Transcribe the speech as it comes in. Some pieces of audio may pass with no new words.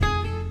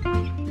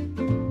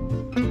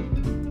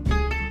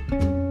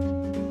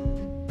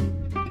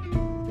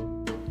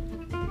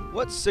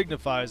What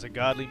signifies a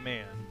godly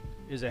man?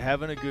 Is it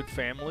having a good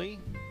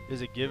family?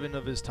 Is it giving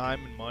of his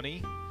time and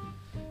money?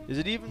 Is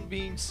it even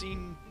being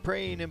seen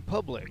praying in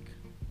public?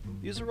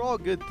 These are all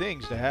good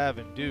things to have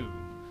and do,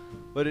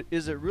 but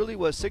is it really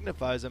what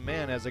signifies a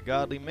man as a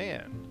godly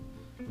man?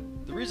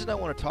 The reason I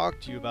want to talk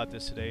to you about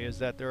this today is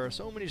that there are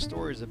so many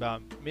stories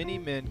about many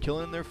men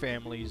killing their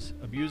families,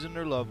 abusing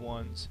their loved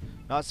ones,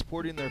 not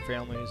supporting their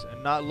families,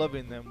 and not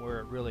loving them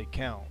where it really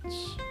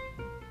counts.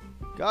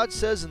 God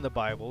says in the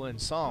Bible, in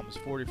Psalms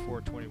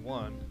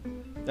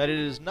 44:21, that it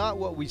is not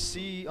what we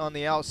see on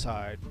the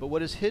outside, but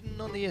what is hidden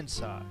on the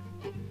inside.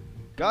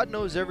 God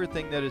knows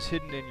everything that is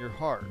hidden in your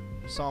heart.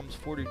 Psalms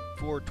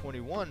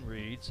 44:21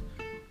 reads,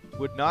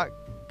 "Would not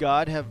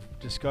God have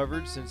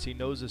discovered, since he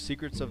knows the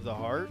secrets of the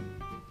heart?"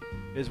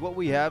 Is what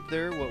we have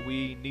there what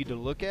we need to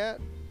look at?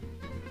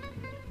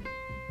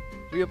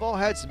 We have all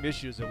had some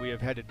issues that we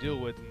have had to deal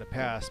with in the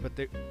past, but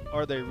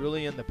are they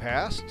really in the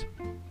past?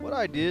 What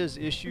ideas,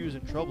 issues,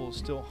 and troubles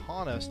still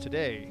haunt us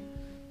today?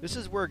 This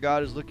is where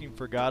God is looking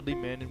for godly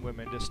men and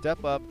women to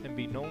step up and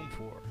be known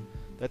for,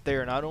 that they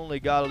are not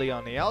only godly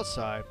on the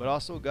outside, but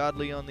also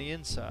godly on the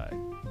inside.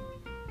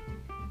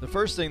 The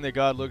first thing that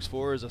God looks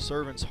for is a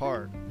servant's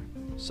heart,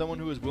 someone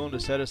who is willing to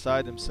set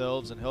aside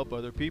themselves and help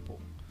other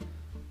people.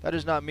 That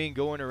does not mean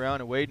going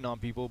around and waiting on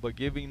people, but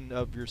giving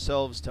of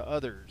yourselves to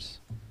others.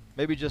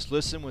 Maybe just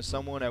listen when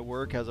someone at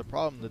work has a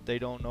problem that they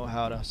don't know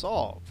how to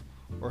solve,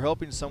 or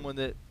helping someone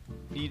that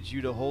needs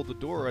you to hold the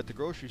door at the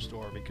grocery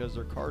store because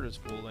their cart is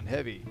full and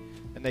heavy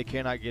and they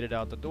cannot get it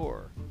out the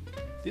door.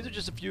 These are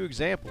just a few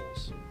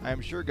examples. I am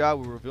sure God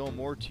will reveal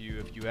more to you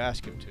if you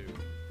ask Him to.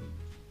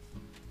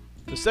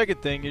 The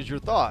second thing is your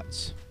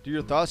thoughts. Do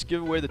your thoughts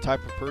give away the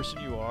type of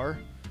person you are?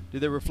 Do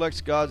they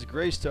reflect God's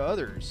grace to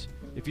others?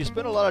 If you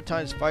spend a lot of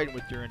times fighting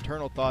with your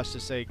internal thoughts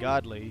to say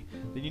godly,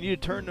 then you need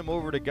to turn them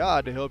over to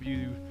God to help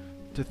you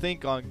to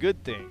think on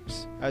good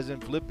things, as in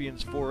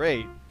Philippians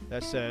 4:8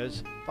 that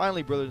says,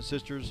 "Finally, brothers and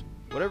sisters,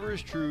 whatever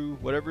is true,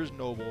 whatever is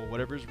noble,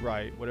 whatever is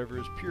right, whatever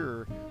is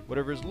pure,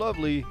 whatever is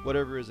lovely,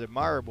 whatever is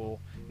admirable,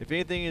 if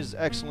anything is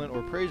excellent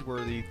or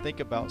praiseworthy,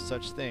 think about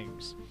such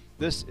things.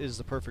 This is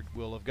the perfect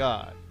will of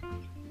God."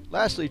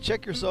 Lastly,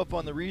 check yourself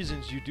on the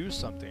reasons you do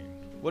something.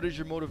 What is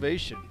your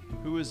motivation?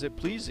 Who is it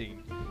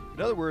pleasing? In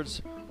other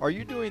words, are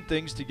you doing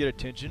things to get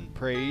attention,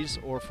 praise,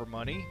 or for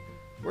money?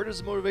 Where does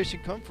the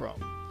motivation come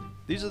from?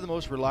 These are the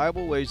most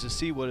reliable ways to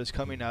see what is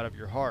coming out of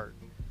your heart.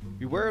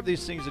 Beware of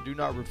these things that do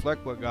not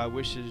reflect what God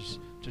wishes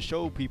to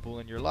show people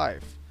in your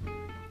life.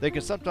 They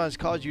can sometimes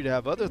cause you to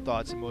have other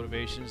thoughts and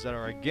motivations that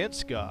are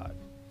against God.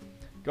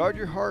 Guard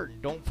your heart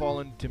and don't fall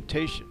into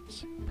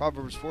temptations.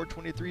 Proverbs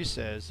 4:23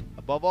 says,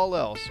 "Above all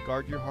else,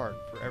 guard your heart,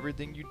 for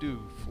everything you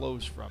do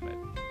flows from it."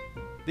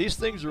 These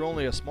things are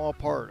only a small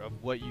part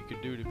of what you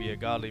can do to be a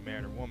godly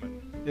man or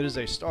woman. It is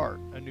a start,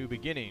 a new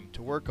beginning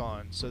to work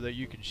on so that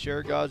you can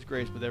share God's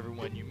grace with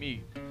everyone you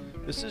meet.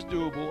 This is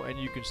doable and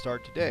you can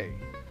start today.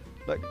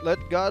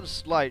 Let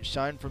God's light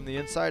shine from the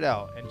inside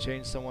out and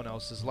change someone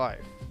else's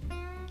life.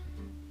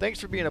 Thanks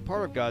for being a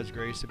part of God's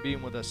grace and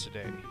being with us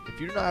today. If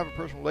you do not have a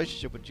personal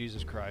relationship with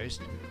Jesus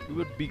Christ, we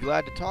would be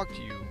glad to talk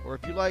to you, or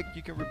if you like,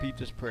 you can repeat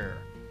this prayer.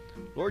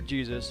 Lord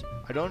Jesus,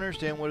 I don't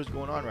understand what is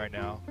going on right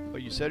now,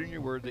 but you said in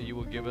your word that you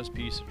will give us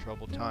peace in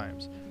troubled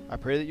times. I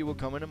pray that you will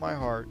come into my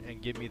heart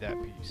and give me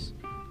that peace.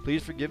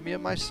 Please forgive me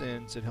of my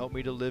sins and help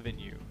me to live in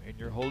you. In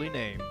your holy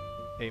name,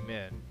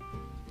 amen.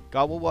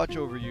 God will watch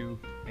over you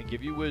and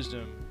give you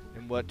wisdom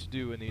in what to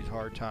do in these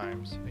hard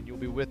times, and you'll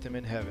be with him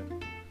in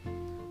heaven.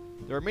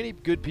 There are many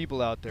good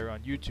people out there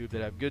on YouTube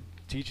that have good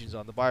teachings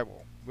on the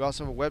Bible. We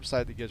also have a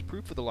website that gives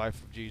proof of the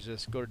life of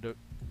Jesus. Go to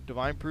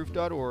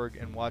divineproof.org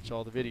and watch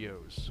all the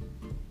videos.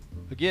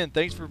 Again,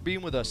 thanks for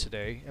being with us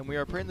today, and we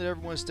are praying that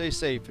everyone stays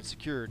safe and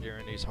secure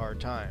during these hard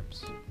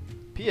times.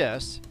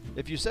 P.S.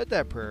 If you said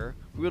that prayer,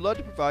 we would love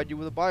to provide you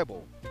with a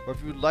Bible, or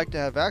if you would like to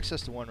have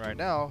access to one right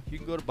now, you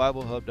can go to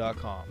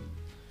BibleHub.com.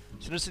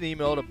 Send us an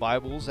email to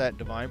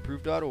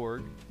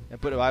bibles@divineproof.org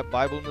and put a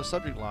Bible in the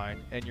subject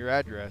line and your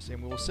address,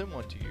 and we will send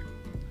one to you.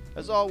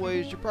 As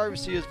always, your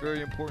privacy is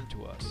very important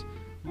to us.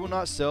 We will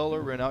not sell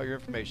or rent out your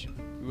information.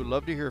 We would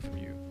love to hear from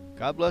you.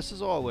 God bless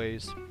as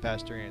always,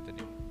 Pastor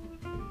Anthony.